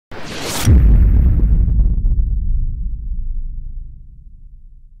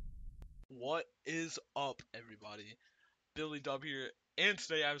is up, everybody? Billy Dub here, and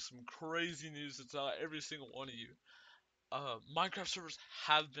today I have some crazy news to tell every single one of you. Minecraft servers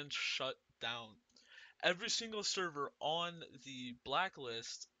have been shut down. Every single server on the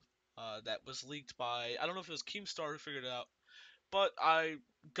blacklist that was leaked by, I don't know if it was Keemstar who figured it out, but I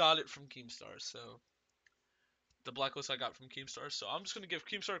got it from Keemstar, so the blacklist I got from Keemstar, so I'm just gonna give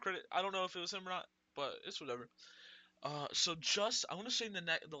Keemstar credit. I don't know if it was him or not, but it's whatever. So just I want to say in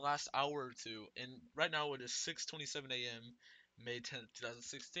the last hour or two, and right now it is 6:27 a.m. May 10th,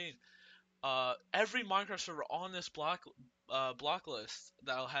 2016. Every Minecraft server on this block list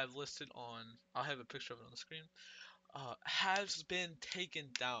that I'll have a picture of it on the screen, has been taken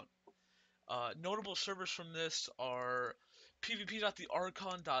down. Notable servers from this are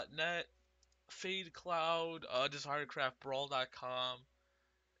pvp.thearchon.net, FadeCloud, DesireCraftBrawl.com,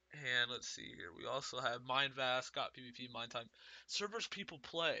 and let's see here. We also have MindVast, got PvP, MindTime. Servers people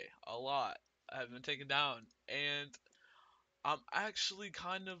play a lot have been taken down, and I'm actually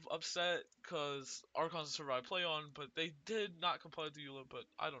kind of upset because Archon's a server I play on, but they did not comply with the EULA, but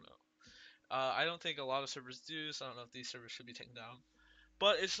I don't know. I don't think a lot of servers do, so I don't know if these servers should be taken down.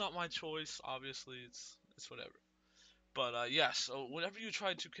 But it's not my choice, obviously. It's whatever. But yeah, so whenever you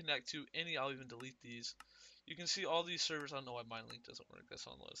try to connect to any, I'll even delete these. You can see all these servers. I don't know why mine link doesn't work. That's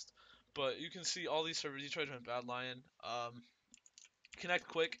on the list. But you can see all these servers. You try to join Bad Lion. Connect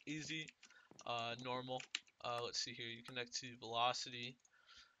quick, easy, normal. Let's see here. You connect to Velocity.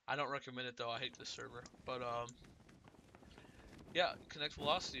 I don't recommend it though. I hate this server. But yeah, connect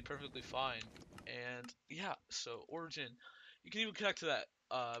Velocity perfectly fine. And yeah, so Origin, you can even connect to that.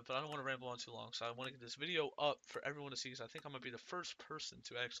 But I don't want to ramble on too long, so I want to get this video up for everyone to see. Because I think I'm gonna be the first person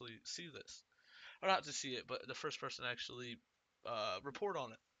to actually see this, or not to see it, but the first person to actually report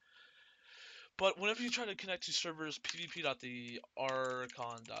on it. But whenever you try to connect to servers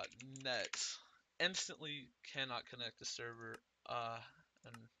pvp.thearchon.net, instantly cannot connect the server.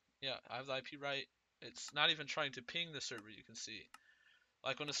 And yeah, I have the IP right. It's not even trying to ping the server, you can see.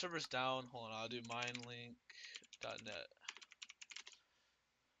 Like when the server's down, hold on, I'll do minelink.net.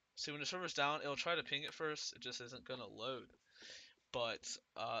 See, when the server's down, it'll try to ping it first. It just isn't gonna load. But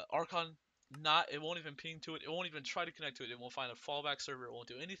Archon, it won't even ping to it. It won't even try to connect to it. It won't find a fallback server. It won't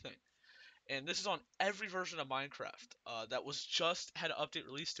do anything. And this is on every version of Minecraft that was just had an update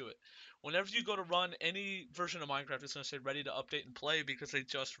released to it. Whenever you go to run any version of Minecraft, it's going to say ready to update and play because they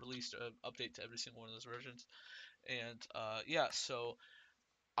just released an update to every single one of those versions. And yeah, so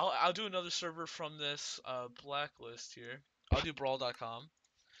I'll do another server from this blacklist here. I'll do brawl.com.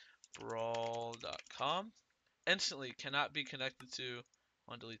 Brawl.com. Instantly cannot be connected to.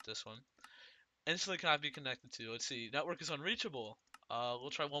 I'll delete this one. Instantly cannot be connected to. Let's see. Network is unreachable. We'll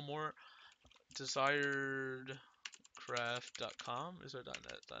try one more. Desiredcraft.com. Is there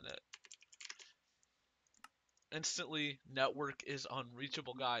 .net? Instantly, network is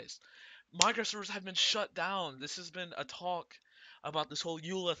unreachable, guys. Minecraft servers have been shut down. This has been a talk about this whole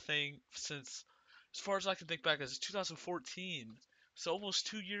EULA thing since, as far as I can think back, as 2014. So almost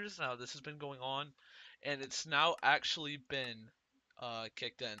 2 years now this has been going on, and it's now actually been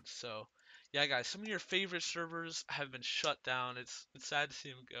kicked in. So yeah, guys, some of your favorite servers have been shut down. It's sad to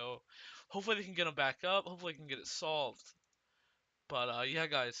see them go. Hopefully they can get them back up. Hopefully they can get it solved. But yeah,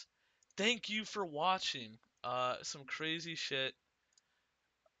 guys, thank you for watching. Some crazy shit.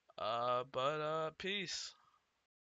 But peace.